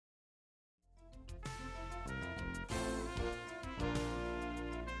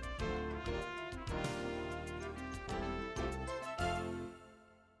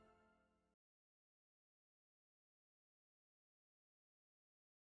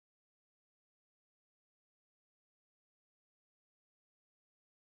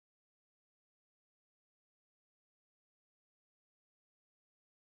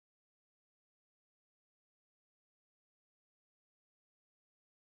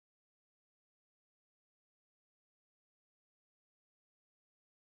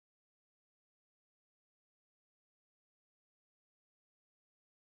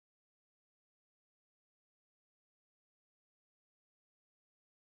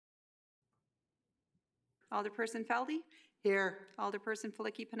Alderperson Feldy? Here. Alderperson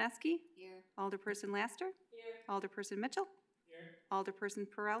Felicki-Pineski? Here. Alderperson Laster? Here. Alderperson Mitchell? Here. Alderperson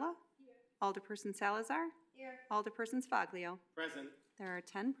Perella? Here. Alderperson Salazar? Here. Alderperson Sfoglio? Present. There are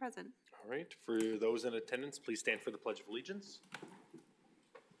 10 present. All right, for those in attendance, please stand for the Pledge of Allegiance.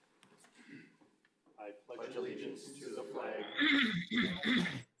 I pledge allegiance to the flag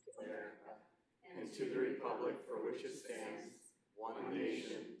of America and to the republic for which it stands, one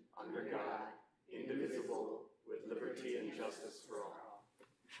nation, under God, indivisible, with liberty and justice for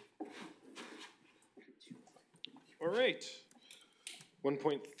all. All right.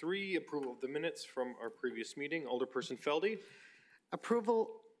 1.3, approval of the minutes from our previous meeting. Alderperson Feldy.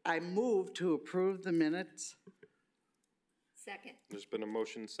 Approval, I move to approve the minutes. Second. There's been a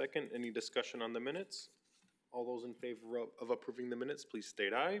motion second. Any discussion on the minutes? All those in favor of approving the minutes, please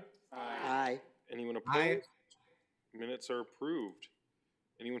state aye. Aye. Anyone opposed? Aye. Minutes are approved.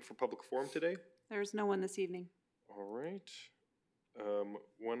 Anyone for public forum today? There's no one this evening. All right.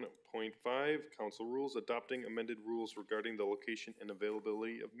 1.5, council rules, adopting amended rules regarding the location and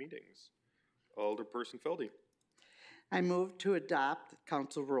availability of meetings. Alderperson Feldy. I move to adopt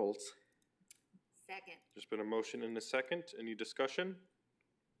council rules. Second. There's been a motion and a second. Any discussion?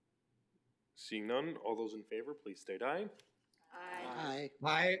 Seeing none, all those in favor, please state aye. Aye. Aye.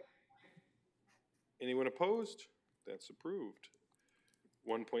 Aye. Anyone opposed? That's approved.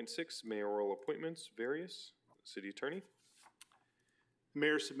 1.6, mayoral appointments, various. City Attorney. The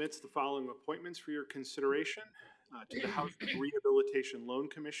mayor submits the following appointments for your consideration. To the House Rehabilitation Loan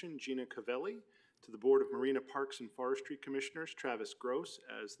Commission, Gina Cavelli. To the Board of Marina Parks and Forestry Commissioners, Travis Gross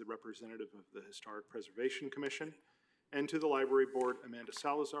as the representative of the Historic Preservation Commission. And to the Library Board, Amanda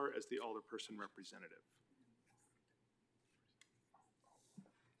Salazar as the alderperson representative.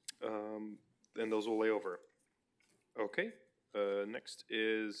 And those will lay over. Okay. Next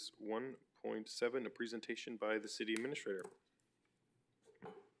is 1.7, a presentation by the city administrator.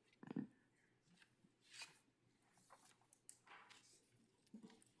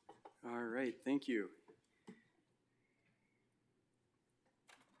 All right, thank you.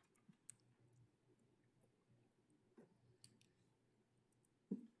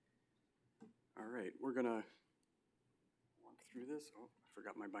 All right, we're gonna walk through this. Oh, I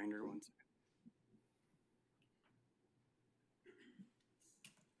forgot my binder, 1 second.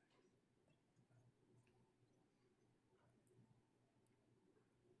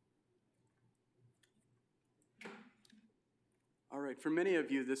 All right, for many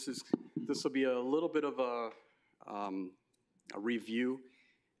of you, this will be a little bit of a review,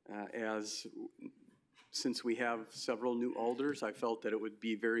 since we have several new alders, I felt that it would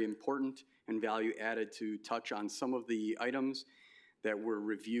be very important and value added to touch on some of the items that were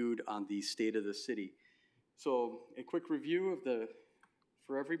reviewed on the state of the city. So a quick review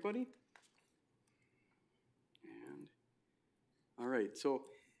for everybody. And all right, so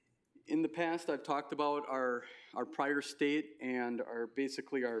in the past, I've talked about our prior state and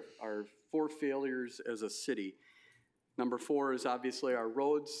basically our 4 failures as a city. Number 4 is obviously our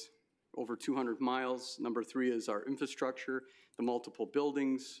roads, over 200 miles. Number 3 is our infrastructure, the multiple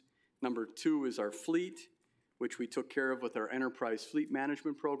buildings. Number 2 is our fleet, which we took care of with our enterprise fleet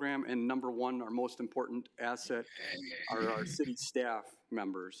management program. And number 1, our most important asset, are our city staff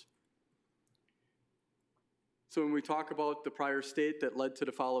members. So when we talk about the prior state that led to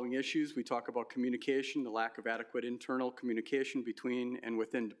the following issues, we talk about communication, the lack of adequate internal communication between and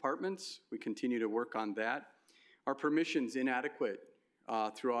within departments. We continue to work on that. Our permissions inadequate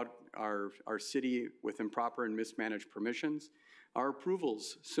throughout our city with improper and mismanaged permissions. Our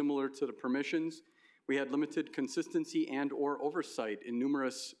approvals similar to the permissions. We had limited consistency and or oversight in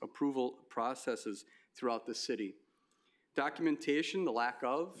numerous approval processes throughout the city. Documentation, the lack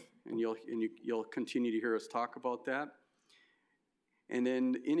of, and you'll continue to hear us talk about that. And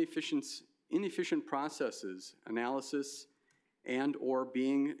then inefficient processes, analysis, and or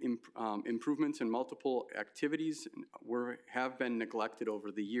being improvements in multiple activities have been neglected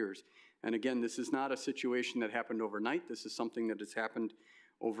over the years. And again, this is not a situation that happened overnight. This is something that has happened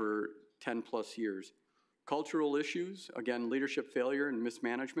over 10 plus years. Cultural issues, again, leadership failure and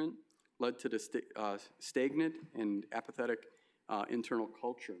mismanagement led to the stagnant and apathetic internal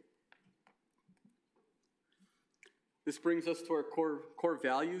culture. This brings us to our core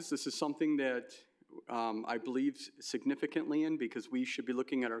values. This is something that I believe significantly in, because we should be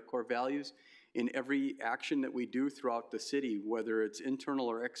looking at our core values in every action that we do throughout the city, whether it's internal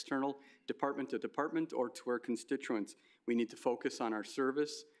or external, department to department, or to our constituents. We need to focus on our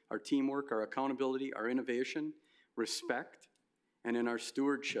service, our teamwork, our accountability, our innovation, respect, and in our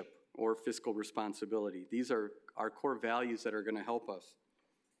stewardship or fiscal responsibility. These are our core values that are going to help us.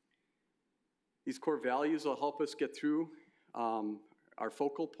 These core values will help us get through our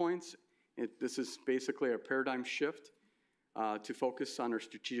focal points. This is basically a paradigm shift to focus on our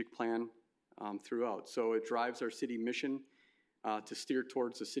strategic plan throughout. So it drives our city mission to steer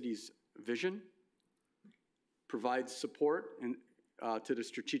towards the city's vision, provides support to the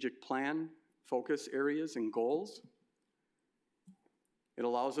strategic plan, focus areas, and goals. It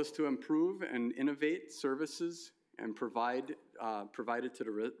allows us to improve and innovate services and provide it to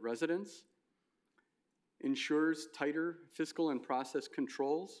the residents. Ensures tighter fiscal and process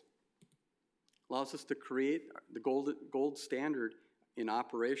controls. Allows us to create the gold standard in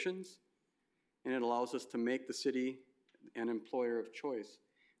operations. And it allows us to make the city an employer of choice.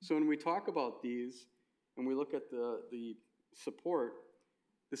 So when we talk about these and we look at the support,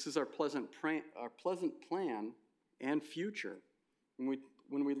 this is our pleasant plan and future.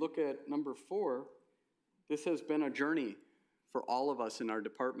 When we look at number 4, this has been a journey for all of us in our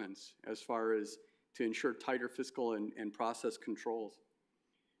departments as far as to ensure tighter fiscal and process controls.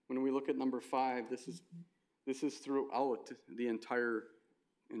 When we look at number 5, this is throughout the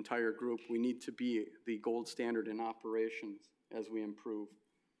entire group. We need to be the gold standard in operations as we improve.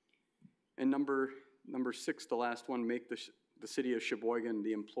 And number 6, the last one, make the city of Sheboygan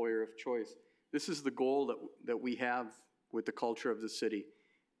the employer of choice. This is the goal that we have with the culture of the city.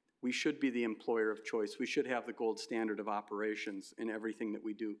 We should be the employer of choice. We should have the gold standard of operations in everything that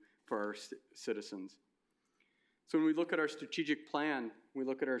we do for our citizens. So when we look at our strategic plan, we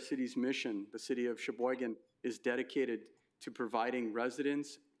look at our city's mission. The city of Sheboygan is dedicated to providing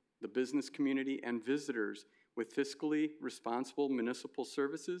residents, the business community, and visitors with fiscally responsible municipal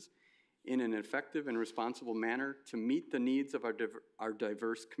services in an effective and responsible manner to meet the needs of our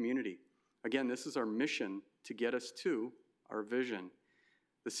diverse community. Again, this is our mission to get us to our vision.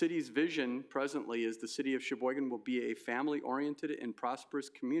 The city's vision presently is the city of Sheboygan will be a family-oriented and prosperous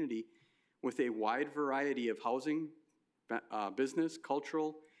community with a wide variety of housing, business,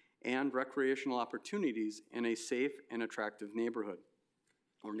 cultural, and recreational opportunities in a safe and attractive neighborhood,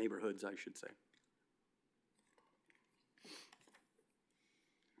 or neighborhoods, I should say.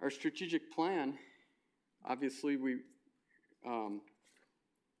 Our strategic plan, obviously we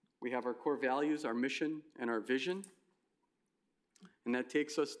have our core values, our mission, and our vision. And that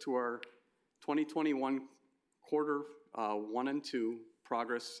takes us to our 2021 quarter 1 and 2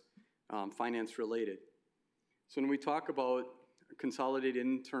 progress finance related. So when we talk about consolidated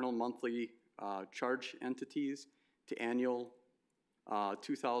internal monthly charge entities to annual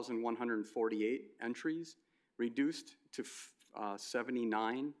 2,148 entries, reduced to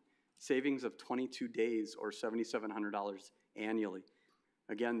 79, savings of 22 days or $7,700 annually.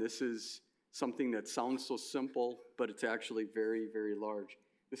 Again, this is something that sounds so simple, but it's actually very, very large.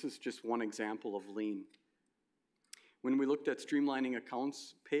 This is just one example of lean. When we looked at streamlining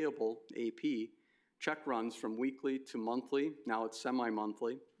accounts payable, AP, check runs from weekly to monthly, now it's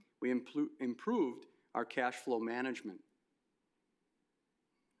semi-monthly, we improved our cash flow management.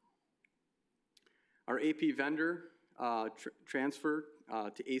 Our AP vendor transfer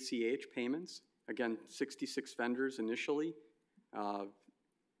to ACH payments, again, 66 vendors initially,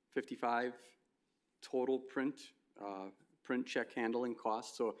 55 total print check handling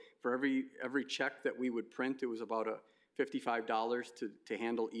costs. So for every check that we would print, it was about $55 to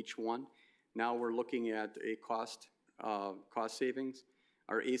handle each one. Now we're looking at a cost savings.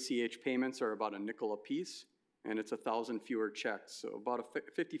 Our ACH payments are about $0.05 a piece, and it's 1,000 fewer checks. So about a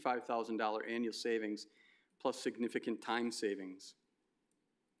 $55,000 annual savings plus significant time savings.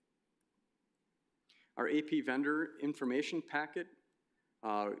 Our AP vendor information packet,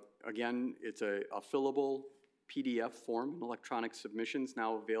 again, it's a fillable PDF form, electronic submissions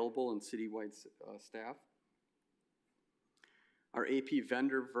now available in citywide staff. Our AP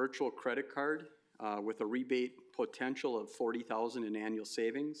vendor virtual credit card with a rebate potential of $40,000 in annual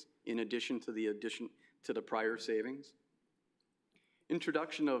savings, in addition to the prior savings.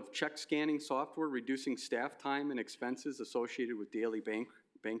 Introduction of check scanning software, reducing staff time and expenses associated with daily bank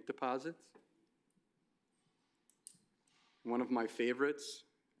deposits. One of my favorites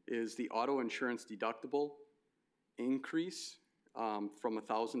is the auto insurance deductible increase from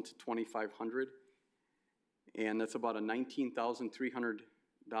 $1,000 to $2,500, and that's about a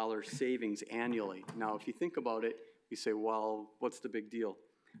 $19,300 savings annually. Now, if you think about it, you say, well, what's the big deal?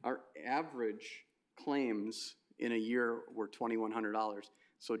 Our average claims in a year were $2,100.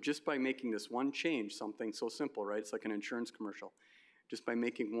 So just by making this one change, something so simple, right? It's like an insurance commercial. Just by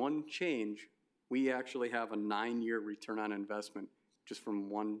making one change, we actually have a 9-year return on investment just from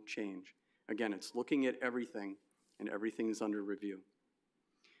one change. Again, it's looking at everything, and everything is under review.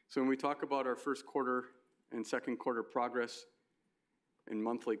 So when we talk about our first quarter and second quarter progress and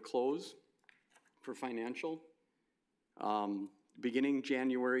monthly close, for financial. Beginning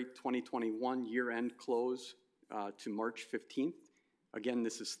January 2021, year-end close to March 15th. Again,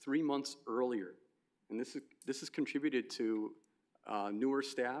 this is 3 months earlier. And this is contributed to newer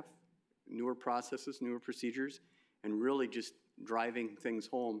staff, newer processes, newer procedures, and really just driving things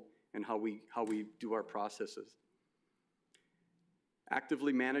home and how we do our processes.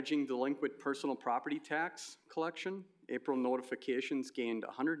 Actively managing delinquent personal property tax collection. April notifications gained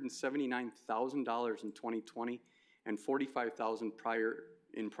 $179,000 in 2020 and $45,000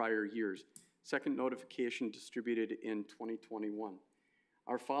 in prior years. Second notification distributed in 2021.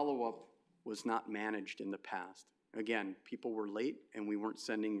 Our follow-up was not managed in the past. Again, people were late and we weren't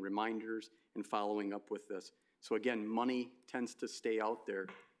sending reminders and following up with this. So again, money tends to stay out there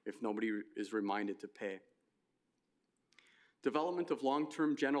if nobody is reminded to pay. Development of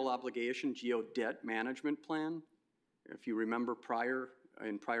long-term general obligation GO debt management plan. If you remember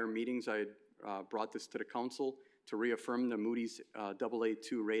in prior meetings, I had brought this to the council to reaffirm the Moody's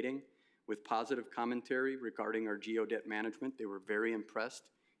AA2 rating with positive commentary regarding our GO debt management. They were very impressed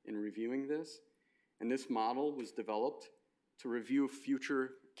in reviewing this. And this model was developed to review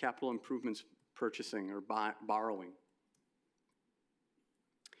future capital improvements purchasing or borrowing.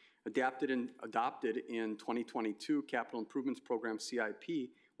 Adopted in 2022 Capital Improvements Program CIP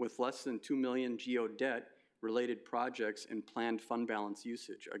with less than 2 million GO debt related projects and planned fund balance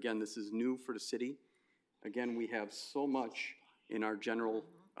usage. Again, this is new for the city. Again, we have so much in our general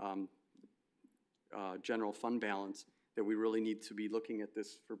fund balance that we really need to be looking at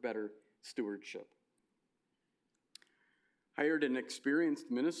this for better stewardship. Hired an experienced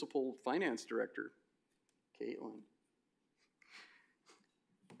municipal finance director, Caitlin.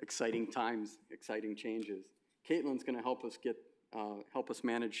 Exciting times, exciting changes. Caitlin's going to help us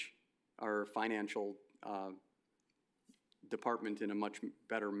manage our financial department in a much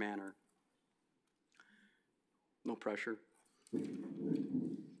better manner. No pressure.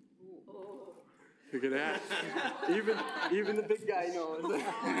 Look at that. even the big guy knows.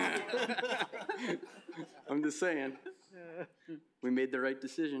 I'm just saying. We made the right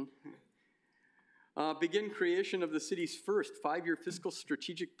decision. Begin creation of the city's first 5-year fiscal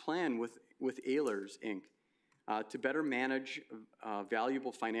strategic plan with Ehlers, Inc. To better manage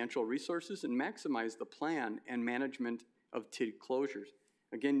valuable financial resources and maximize the plan and management of TID closures.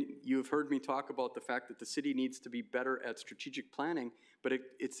 Again, you've heard me talk about the fact that the city needs to be better at strategic planning, but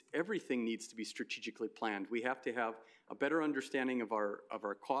everything needs to be strategically planned. We have to have a better understanding of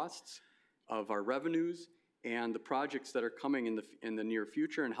our costs, of our revenues, and the projects that are coming in the near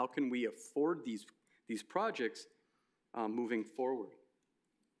future, and how can we afford these projects moving forward.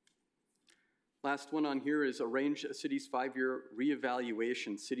 Last one on here is arrange a city's 5-year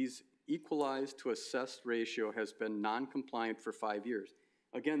reevaluation. City's equalized to assessed ratio has been non-compliant for 5 years.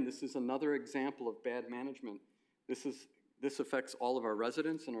 Again, this is another example of bad management. This affects all of our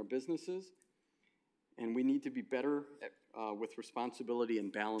residents and our businesses, and we need to be better with responsibility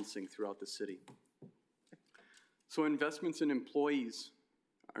and balancing throughout the city. So investments in employees,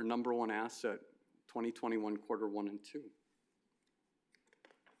 our #1 asset, 2021 quarter 1 and 2.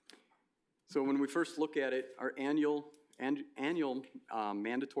 So when we first look at it, our annual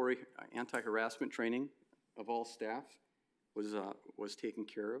mandatory anti-harassment training of all staff was taken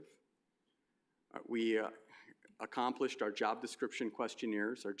care of. We accomplished our job description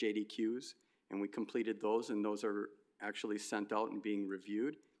questionnaires, our JDQs, and we completed those, and those are actually sent out and being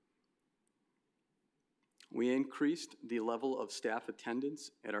reviewed. We increased the level of staff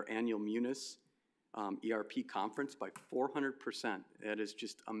attendance at our annual Munis ERP conference by 400%. That is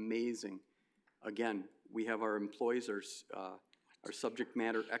just amazing. Again, we have our employees, our subject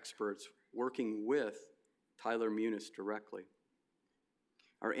matter experts, working with Tyler Munis directly.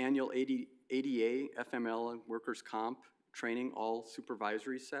 Our annual ADA, FML, workers' comp training, all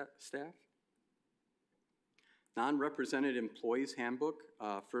supervisory staff. Non-represented employees handbook,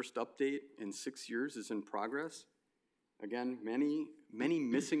 first update in 6 years is in progress. Again, many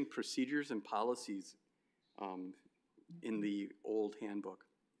missing procedures and policies in the old handbook.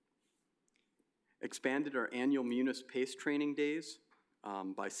 Expanded our annual Munis PACE training days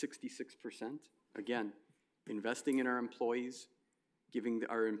by 66%. Again, investing in our employees, giving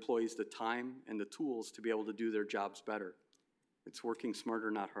our employees the time and the tools to be able to do their jobs better. It's working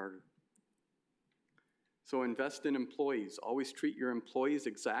smarter, not harder. So invest in employees. Always treat your employees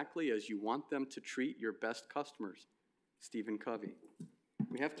exactly as you want them to treat your best customers. Stephen Covey.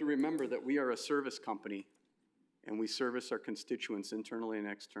 We have to remember that we are a service company and we service our constituents internally and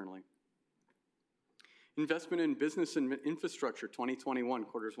externally. Investment in business and infrastructure, 2021,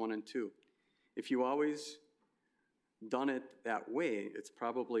 quarters 1 and 2. If you always done it that way, it's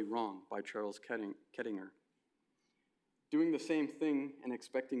probably wrong, by Charles Kettinger. Doing the same thing and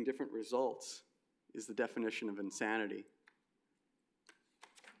expecting different results is the definition of insanity.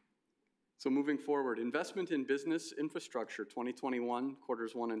 So moving forward, investment in business infrastructure, 2021,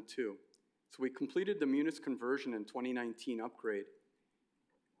 quarters 1 and 2. So we completed the Munis conversion in 2019 upgrade.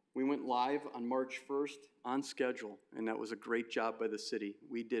 We went live on March 1st on schedule, and that was a great job by the city.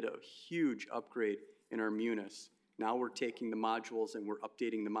 We did a huge upgrade in our Munis. Now we're taking the modules and we're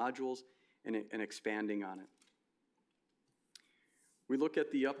updating the modules and expanding on it. We look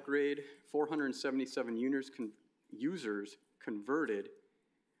at the upgrade, 477 users converted,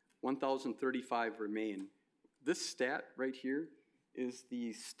 1,035 remain. This stat right here is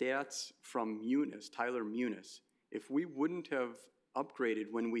the stats from Munis, Tyler Munis. If we wouldn't have upgraded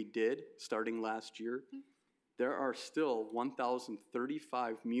when we did, starting last year, there are still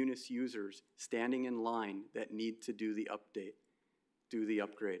 1,035 Munis users standing in line that need to do the upgrade.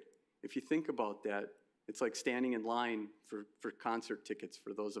 If you think about that, it's like standing in line for concert tickets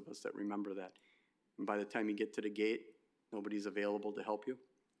for those of us that remember that. And by the time you get to the gate, nobody's available to help you.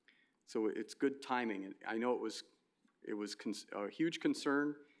 So it's good timing. I know it was a huge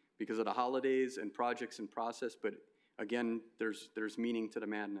concern because of the holidays and projects in process, but again, there's meaning to the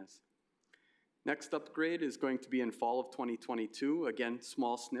madness. Next upgrade is going to be in fall of 2022. Again,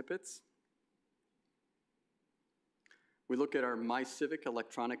 small snippets. We look at our MyCivic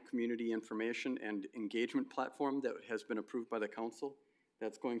electronic community information and engagement platform that has been approved by the council.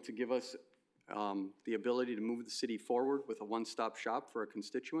 That's going to give us the ability to move the city forward with a one-stop shop for our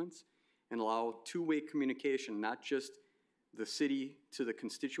constituents and allow two-way communication, not just the city to the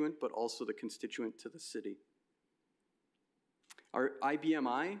constituent, but also the constituent to the city. Our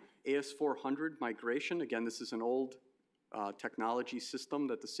IBMI AS400 migration, again, this is an old technology system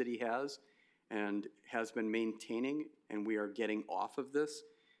that the city has and has been maintaining, and we are getting off of this.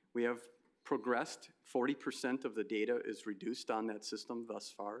 We have progressed. 40% of the data is reduced on that system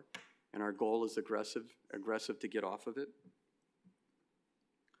thus far, and our goal is aggressive to get off of it.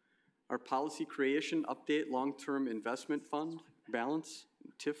 Our policy creation update, long-term investment fund balance,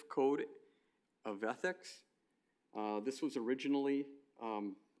 TIF code of ethics. This was originally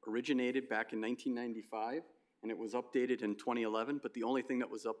originated back in 1995, and it was updated in 2011, but the only thing that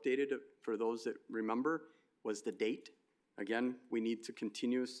was updated, for those that remember, was the date. Again, we need to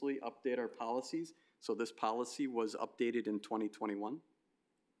continuously update our policies, so this policy was updated in 2021.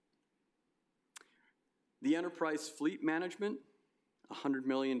 The enterprise fleet management, $100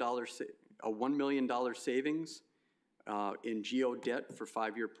 million, a $1 million savings in geo debt for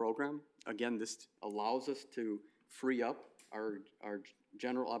 5-year program. Again, this allows us to free up our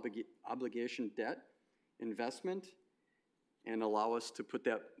general obligation debt investment and allow us to put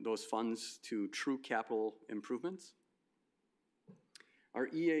those funds to true capital improvements. Our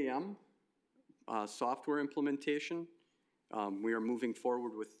EAM software implementation, we are moving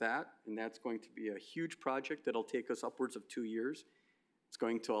forward with that, and that's going to be a huge project that'll take us upwards of 2 years. It's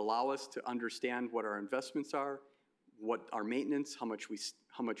going to allow us to understand what our investments are, what our maintenance, how much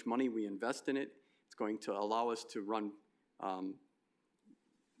money we invest in it. It's going to allow us to run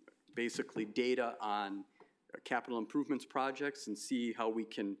basically data on capital improvements projects and see how we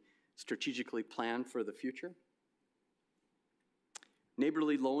can strategically plan for the future.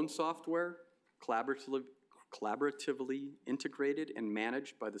 Neighborly loan software, collaboratively integrated and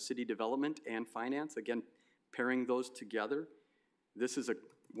managed by the city development and finance. Again, pairing those together. This is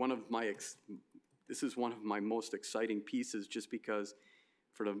one of my most exciting pieces, just because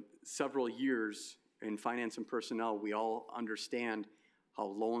for the several years in finance and personnel, we all understand how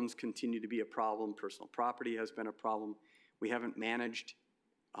loans continue to be a problem. Personal property has been a problem. We haven't managed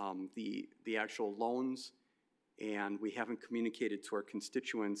the actual loans, and we haven't communicated to our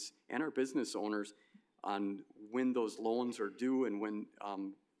constituents and our business owners on when those loans are due and when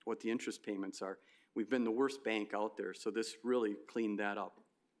what the interest payments are. We've been the worst bank out there, so this really cleaned that up.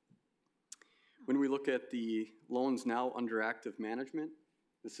 When we look at the loans now under active management,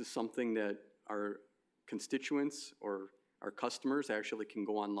 this is something that our constituents or our customers actually can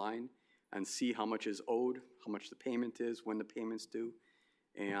go online and see how much is owed, how much the payment is, when the payment's due,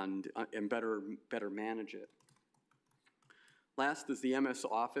 and better manage it. Last is the MS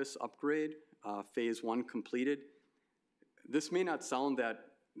Office upgrade, phase 1 completed. This may not sound that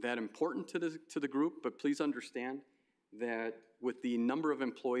important to the group, but please understand that with the number of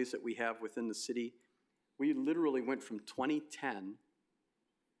employees that we have within the city, we literally went from 2010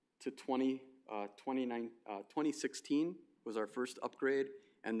 to 2016 was our first upgrade,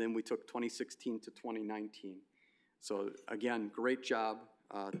 and then we took 2016 to 2019. So again, great job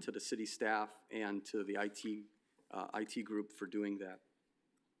to the city staff and to the IT IT group for doing that.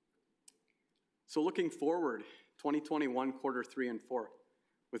 So looking forward, 2021, quarter 3 and 4.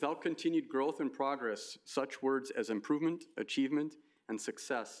 Without continued growth and progress, such words as improvement, achievement, and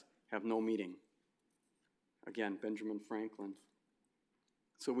success have no meaning. Again, Benjamin Franklin.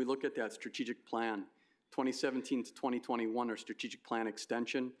 So we look at that strategic plan, 2017 to 2021, our strategic plan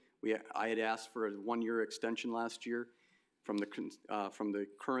extension. I had asked for a 1-year extension last year from the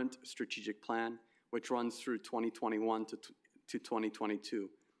current strategic plan, which runs through 2021 to 2022.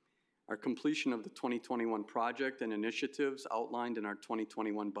 Our completion of the 2021 project and initiatives outlined in our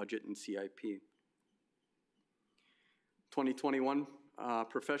 2021 budget and CIP. 2021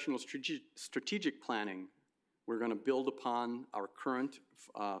 professional strategic planning. We're going to build upon our current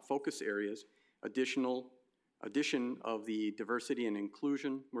focus areas, addition of the diversity and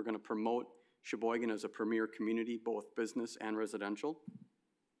inclusion. We're going to promote Sheboygan as a premier community, both business and residential.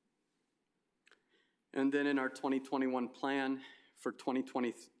 And then in our 2021 plan for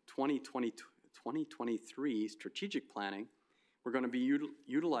 2023 strategic planning, we're going to be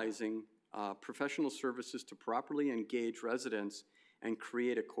utilizing professional services to properly engage residents and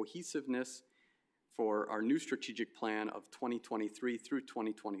create a cohesiveness for our new strategic plan of 2023 through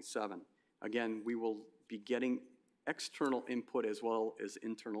 2027. Again, we will be getting external input as well as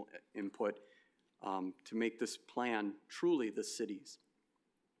internal input to make this plan truly the city's.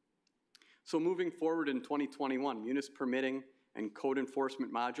 So moving forward in 2021, munis permitting and code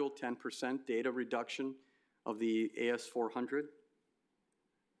enforcement module, 10% data reduction of the AS400.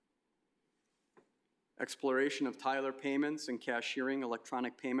 Exploration of Tyler payments and cashiering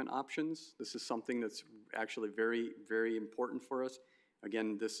electronic payment options. This is something that's actually very, very important for us.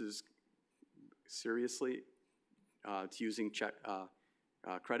 Again, this is seriously, it's using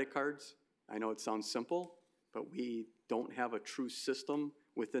credit cards. I know it sounds simple, but we don't have a true system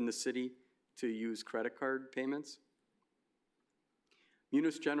within the city to use credit card payments.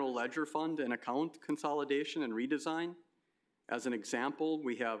 Munis General Ledger Fund and account consolidation and redesign. As an example,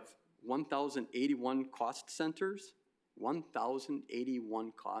 we have 1,081 cost centers.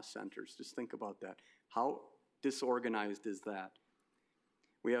 1,081 cost centers. Just think about that. How disorganized is that?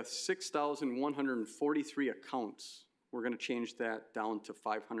 We have 6,143 accounts. We're going to change that down to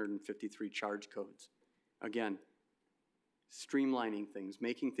 553 charge codes. Again, streamlining things,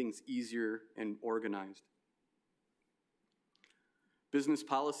 making things easier and organized. Business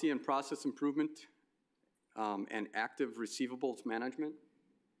policy and process improvement and active receivables management.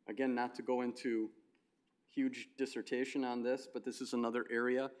 Again, not to go into huge dissertation on this, but this is another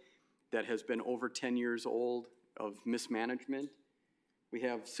area that has been over 10 years old of mismanagement. We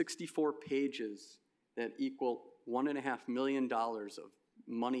have 64 pages that equal $1.5 million of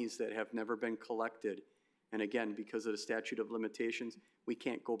monies that have never been collected. And again, because of the statute of limitations, we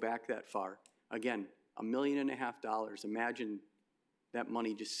can't go back that far. Again, $1.5 million. Imagine that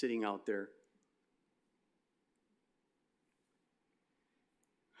money just sitting out there.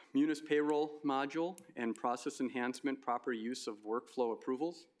 Munis payroll module and process enhancement, proper use of workflow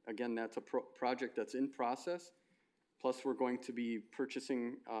approvals. Again, that's a project that's in process. Plus, we're going to be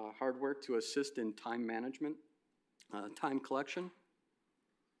purchasing hardware to assist in time management, time collection.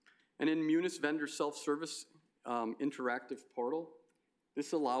 And in Munis vendor self-service interactive portal,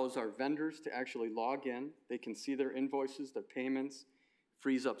 this allows our vendors to actually log in. They can see their invoices, their payments,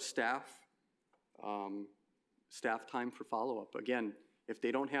 frees up staff time for follow-up. Again, if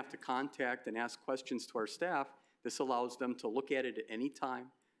they don't have to contact and ask questions to our staff, this allows them to look at it at any time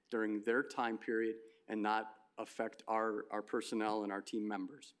during their time period and not affect our personnel and our team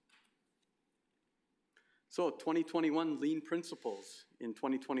members. So 2021 lean principles in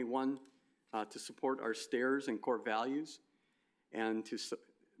 2021 to support our STAIRs and core values and to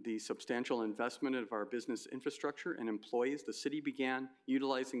the substantial investment of our business infrastructure and employees, the city began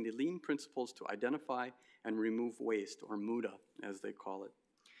utilizing the lean principles to identify and remove waste, or MUDA as they call it.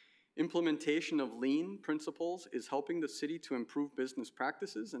 Implementation of lean principles is helping the city to improve business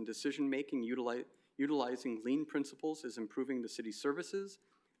practices and decision-making. Utilizing lean principles is improving the city's services,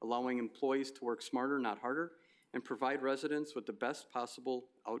 allowing employees to work smarter, not harder, and provide residents with the best possible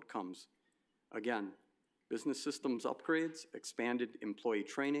outcomes. Again, business systems upgrades, expanded employee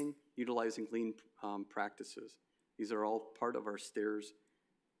training, utilizing lean practices. These are all part of our STAIRs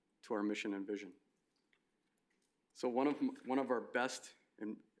to our mission and vision. So one of our best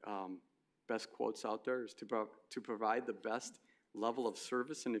quotes out there is to provide the best level of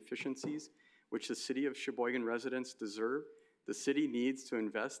service and efficiencies which the city of Sheboygan residents deserve. The city needs to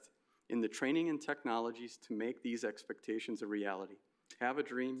invest in the training and technologies to make these expectations a reality. Have a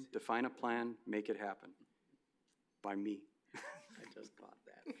dream, define a plan, make it happen. By me. I just caught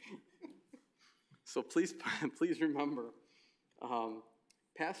that. So please, please remember,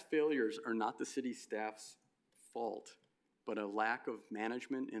 past failures are not the city staff's fault, but a lack of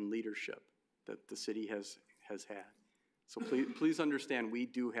management and leadership that the city has had. So please understand, we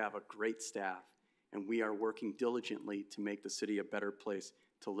do have a great staff, and we are working diligently to make the city a better place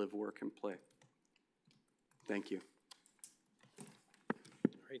to live, work, and play. Thank you. All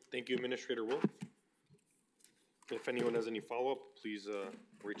right, thank you, Administrator Wolf. If anyone has any follow-up, please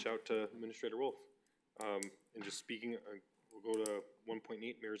reach out to Administrator Wolf. And just speaking, we'll go to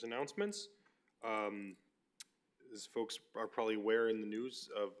 1.8, Mayor's announcements. As folks are probably aware in the news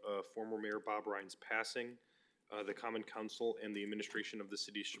of former Mayor Bob Ryan's passing, the Common Council and the administration of the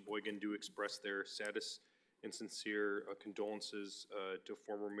city of Sheboygan do express their saddest and sincere condolences to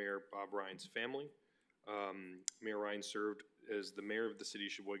former Mayor Bob Ryan's family. Mayor Ryan served as the mayor of the city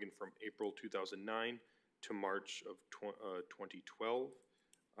of Sheboygan from April 2009 to March of 2012.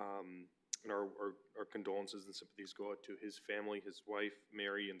 And our condolences and sympathies go out to his family, his wife,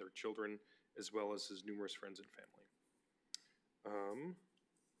 Mary, and their children, as well as his numerous friends and family.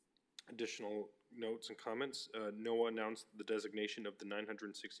 Additional notes and comments. NOAA announced the designation of the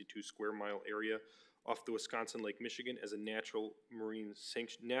 962 square mile area off the Wisconsin Lake Michigan as a national marine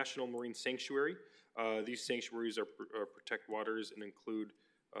sanctuary. These sanctuaries protect waters and include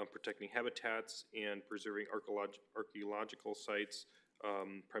protecting habitats and preserving archaeological sites,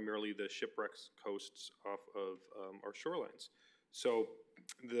 primarily the shipwrecks coasts off of our shorelines. So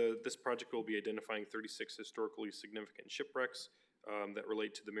this project will be identifying 36 historically significant shipwrecks that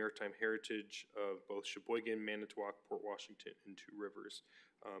relate to the maritime heritage of both Sheboygan, Manitowoc, Port Washington, and Two Rivers.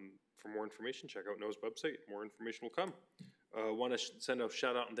 For more information, check out NOAA's website. More information will come. Want to send a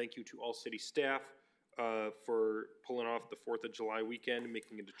shout out and thank you to all city staff for pulling off the 4th of July weekend and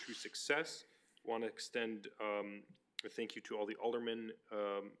making it a true success. Want to extend a thank you to all the aldermen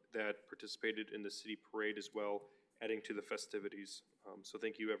that participated in the city parade as well, adding to the festivities. So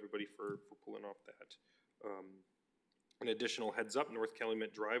thank you everybody for pulling off that. An additional heads up, North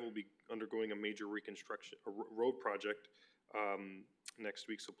Calumet Drive will be undergoing a major reconstruction, a road project next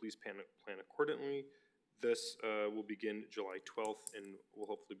week, so please plan accordingly. This will begin July 12th and will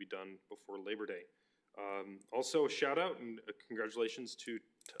hopefully be done before Labor Day. Also, a shout out and congratulations to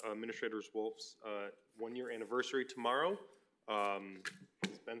Administrator Wolf's 1-year anniversary tomorrow.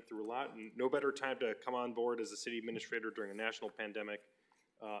 He's been through a lot, and no better time to come on board as a city administrator during a national pandemic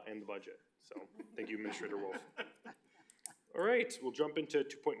and the budget. So thank you, Administrator Wolf. All right, we'll jump into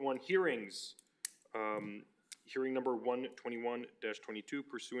 2.1 hearings. Hearing number 121-22,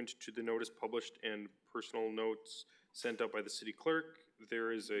 pursuant to the notice published and personal notes sent out by the city clerk,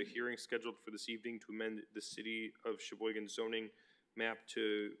 there is a hearing scheduled for this evening to amend the city of Sheboygan zoning map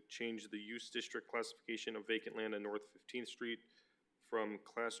to change the use district classification of vacant land on North 15th Street from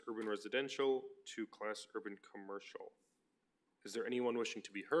class urban residential to class urban commercial. Is there anyone wishing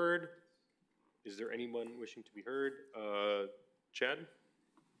to be heard? Is there anyone wishing to be heard? Chad?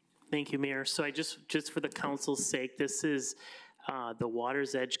 Thank you, Mayor. So I just for the council's sake, this is the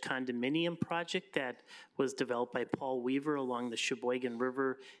Water's Edge condominium project that was developed by Paul Weaver along the Sheboygan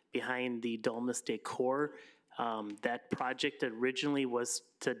River behind the Dulmus Decor. That project originally was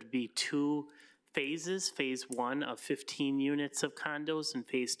to be 2 phases, phase 1 of 15 units of condos and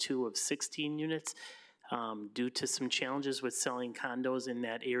phase 2 of 16 units. Due to some challenges with selling condos in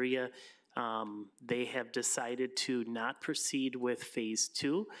that area, they have decided to not proceed with phase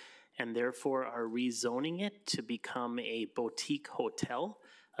 2 and therefore are rezoning it to become a boutique hotel.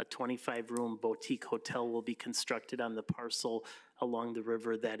 A 25-room boutique hotel will be constructed on the parcel along the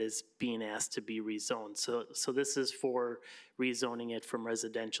river that is being asked to be rezoned. So this is for rezoning it from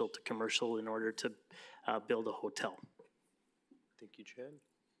residential to commercial in order to build a hotel. Thank you, Chad.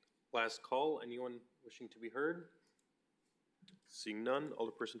 Last call, anyone wishing to be heard? Seeing none,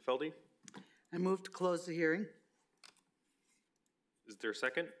 Alderperson Feldy. I move to close the hearing. Is there a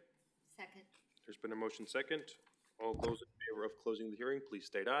second? Second. There's been a motion second. All those in favor of closing the hearing, please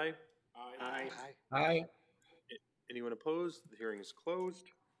state aye. Aye. Aye. Anyone opposed? The hearing is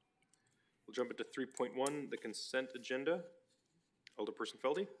closed. We'll jump into 3.1, the consent agenda. Alderperson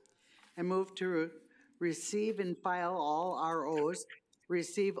Feldy. I move to receive and file all ROs,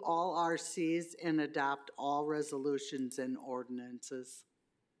 receive all RCs, and adopt all resolutions and ordinances.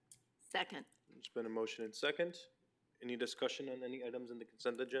 Second. There's been a motion and second. Any discussion on any items in the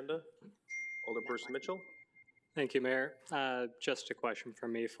consent agenda? Alderperson Mitchell. Thank you, Mayor. Just a question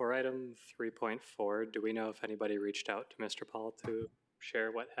from me for item 3.4. Do we know if anybody reached out to Mr. Paul to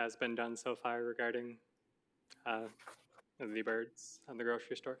share what has been done so far regarding the birds at the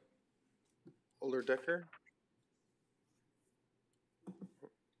grocery store? Alder Decker.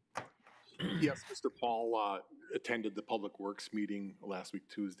 Yes, Mr. Paul attended the Public Works meeting last week,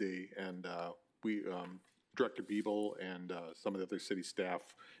 Tuesday, and Director Beeble and some of the other city staff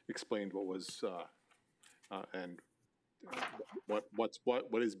explained what was and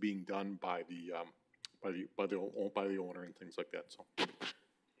what is being done by the owner and things like that. So,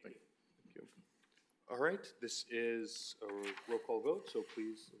 Thank you. All right, this is a roll call vote, so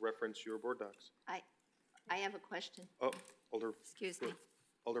please reference your board docs. I have a question. Oh, Alder. Excuse me.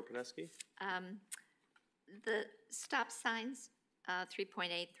 Alder Pineski? The stop signs, 3.8,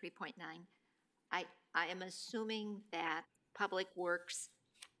 3.9, I am assuming that Public Works,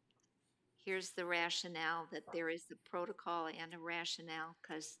 here's the rationale, that there is the protocol and a rationale,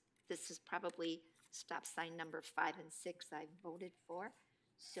 because this is probably stop sign number 5 and 6 I voted for.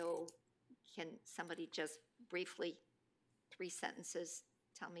 So can somebody just briefly, 3 sentences,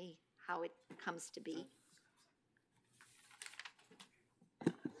 tell me how it comes to be?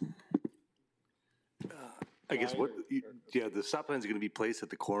 I guess the stop signs are going to be placed at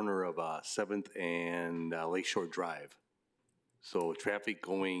the corner of 7th and Lakeshore Drive. So traffic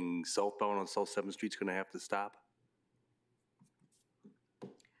going southbound on South 7th Street is going to have to stop.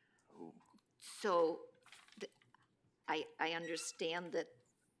 So I understand that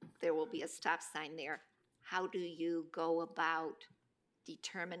there will be a stop sign there. How do you go about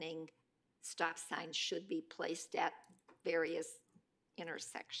determining stop signs should be placed at various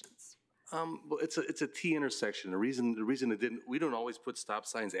intersections? Well, it's a T intersection. The reason we don't always put stop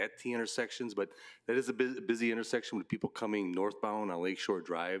signs at T intersections, but that is a busy intersection with people coming northbound on Lakeshore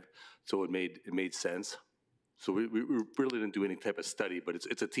Drive, so it made sense. So we really didn't do any type of study, but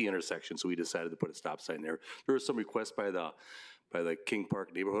it's a T intersection, so we decided to put a stop sign there. There was some requests by the King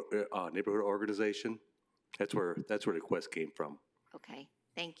Park neighborhood organization. That's where the request came from. Okay,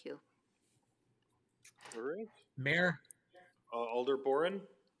 thank you. All right. Mayor? Alder Boren?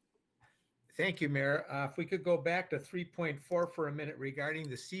 Thank you, Mayor. If we could go back to 3.4 for a minute regarding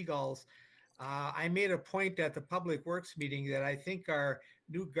the seagulls. I made a point at the Public Works meeting that I think our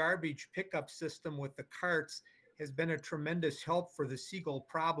new garbage pickup system with the carts has been a tremendous help for the seagull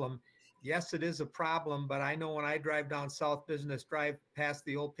problem. Yes, it is a problem, but I know when I drive down South Business Drive past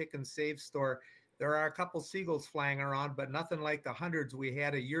the old Pick and Save store, there are a couple seagulls flying around, but nothing like the hundreds we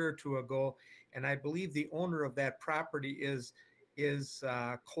had a year or two ago. And I believe the owner of that property is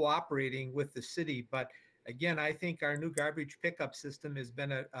cooperating with the city. But again, I think our new garbage pickup system has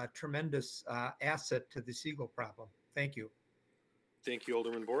been a tremendous asset to the seagull problem. Thank you. Thank you,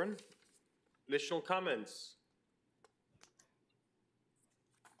 Alderman Boren. Additional comments?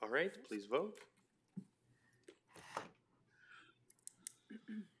 All right, please vote.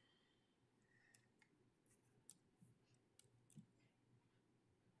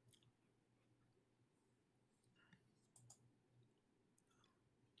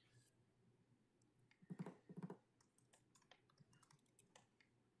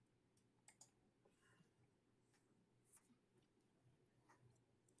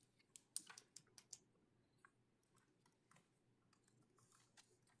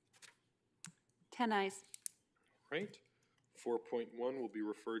 Ten ayes. Right. 4.1 will be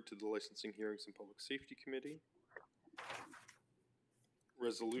referred to the Licensing Hearings and Public Safety Committee.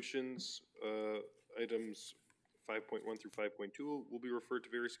 Resolutions, items 5.1 through 5.2 will be referred to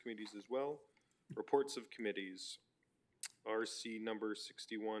various committees as well. Reports of committees. RC number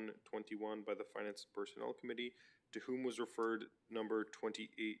 6121 by the Finance and Personnel Committee, to whom was referred number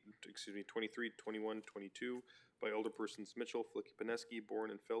 23, 21, 22 by Alderpersons Mitchell, Flicky, Pineski, Bourne,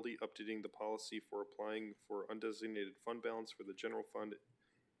 and Feldy, updating the policy for applying for undesignated fund balance for the general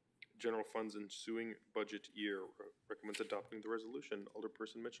funds ensuing budget year. Recommends adopting the resolution.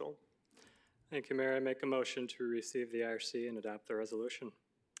 Alderperson Mitchell. Thank you, Mayor. I make a motion to receive the IRC and adopt the resolution.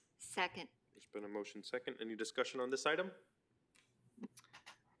 Second. There's been a motion second. Any discussion on this item?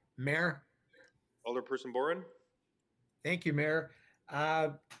 Mayor? Alderperson Boren. Thank you, Mayor.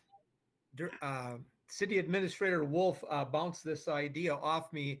 City Administrator Wolf bounced this idea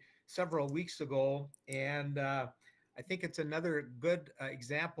off me several weeks ago, and I think it's another good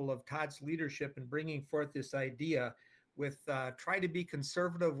example of Todd's leadership in bringing forth this idea. With try to be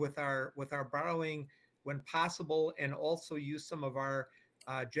conservative with our borrowing when possible, and also use some of our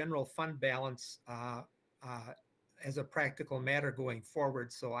general fund balance as a practical matter going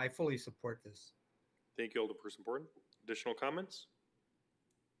forward. So I fully support this. Thank you, Alderperson Boren. Additional comments?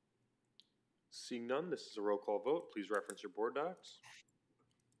 Seeing none, this is a roll call vote. Please reference your board docs.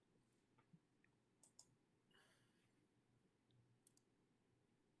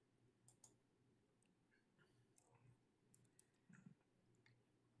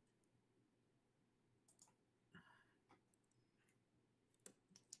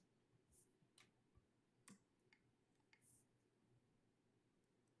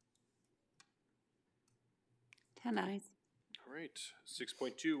 10 ayes. All right,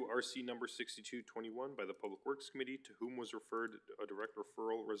 6.2, RC number 6221 by the Public Works Committee, to whom was referred a direct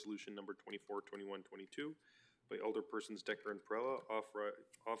referral resolution number 242122 by Alderpersons Decker and Perella,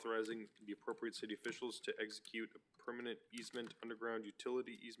 authorizing the appropriate city officials to execute a permanent easement, underground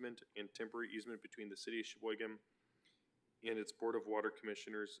utility easement, and temporary easement between the city of Sheboygan and its Board of Water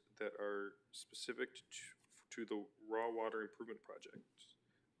Commissioners that are specific to the raw water improvement project.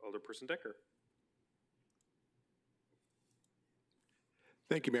 Alderperson Decker.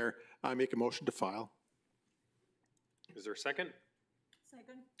 Thank you, Mayor. I make a motion to file. Is there a second?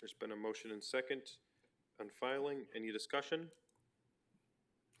 Second. There's been a motion and second on filing. Any discussion?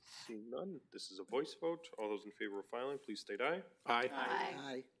 Seeing none, this is a voice vote. All those in favor of filing, please state aye. Aye.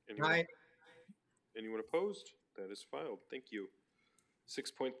 Aye. Anyone opposed? That is filed. Thank you.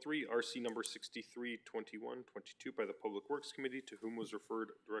 6.3, RC number 632122 by the Public Works Committee, to whom was referred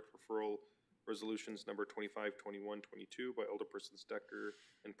direct referral resolutions number 252122 by Alderpersons Decker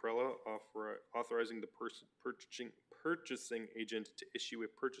and Perella, authorizing the purchasing agent to issue a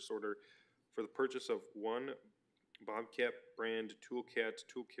purchase order for the purchase of one Bobcat brand tool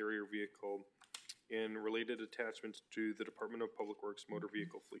carrier vehicle and related attachments to the Department of Public Works motor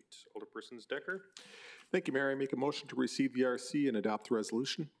vehicle fleet. Alderpersons Decker. Thank you, Mayor. I make a motion to receive the RC and adopt the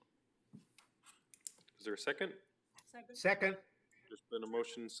resolution. Is there a second? Second. There's been a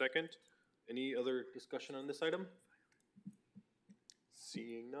motion second. Any other discussion on this item?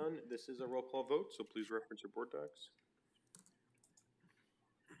 Seeing none, this is a roll call vote, so please reference your board docs.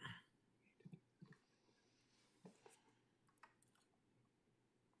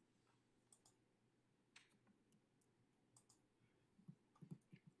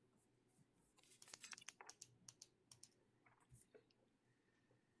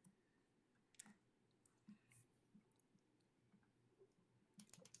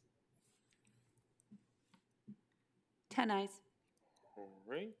 Ten ayes. All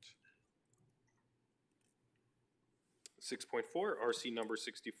right. 6.4, RC number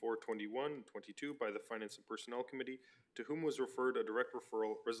 642122 by the Finance and Personnel Committee, to whom was referred a direct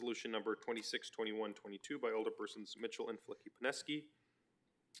referral resolution number 262122 by Alderpersons Mitchell and Flicky-Pineski,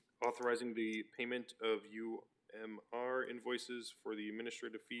 authorizing the payment of UMR invoices for the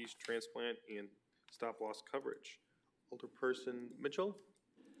administrative fees, transplant, and stop-loss coverage. Alderperson Mitchell.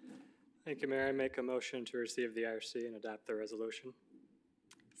 Thank you, Mayor. I make a motion to receive the IRC and adopt the resolution.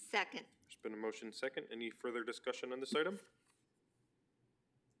 Second. There's been a motion second. Any further discussion on this item?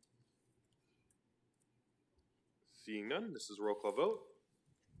 Seeing none, this is a roll call vote.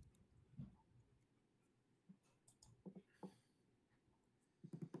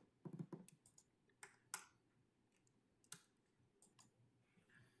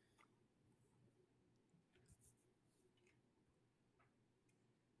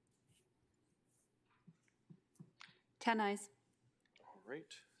 Ten ayes. All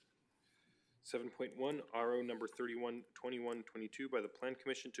right. 7.1, RO number 312122 by the Plan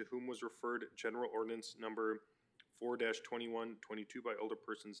Commission, to whom was referred General Ordinance number 4-2122 by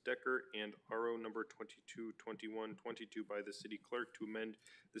Alderpersons Decker, and RO number 222122 by the City Clerk, to amend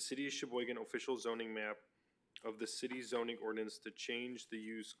the City of Sheboygan official zoning map of the city zoning ordinance to change the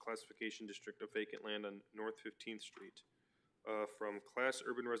use classification district of vacant land on North 15th Street from Class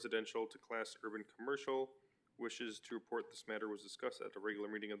Urban Residential to Class Urban Commercial. Wishes to report this matter was discussed at a regular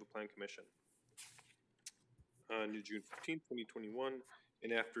meeting of the Plan Commission on June 15, 2021,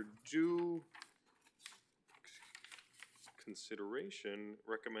 and after due consideration,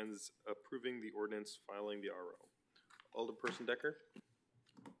 recommends approving the ordinance, filing the RO. Alderperson Decker.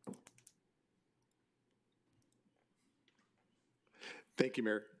 Thank you,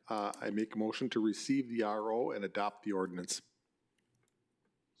 Mayor. I make a motion to receive the RO and adopt the ordinance.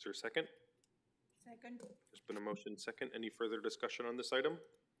 Is there a second? Second. There's been a motion second. Any further discussion on this item?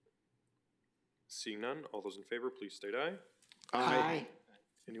 Seeing none, all those in favor, please state aye. Aye.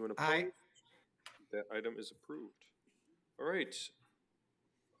 Anyone opposed? That item is approved. All right.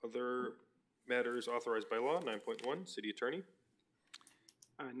 Other matters authorized by law, 9.1, City Attorney.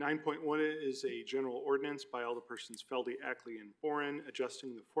 9.1 is a general ordinance by Alderpersons Feldy, Ackley, and Boren,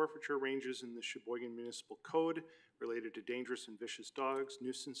 adjusting the forfeiture ranges in the Sheboygan Municipal Code related to dangerous and vicious dogs,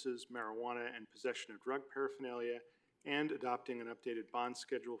 nuisances, marijuana, and possession of drug paraphernalia, and adopting an updated bond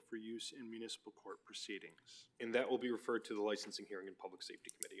schedule for use in municipal court proceedings. And that will be referred to the Licensing Hearing and Public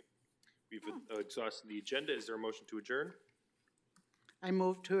Safety Committee. We've exhausted the agenda. Is there a motion to adjourn? I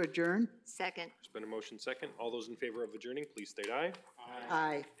move to adjourn. Second. There's been a motion second. All those in favor of adjourning, please state aye.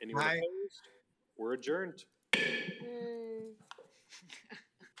 Aye. Anyone opposed? We're adjourned.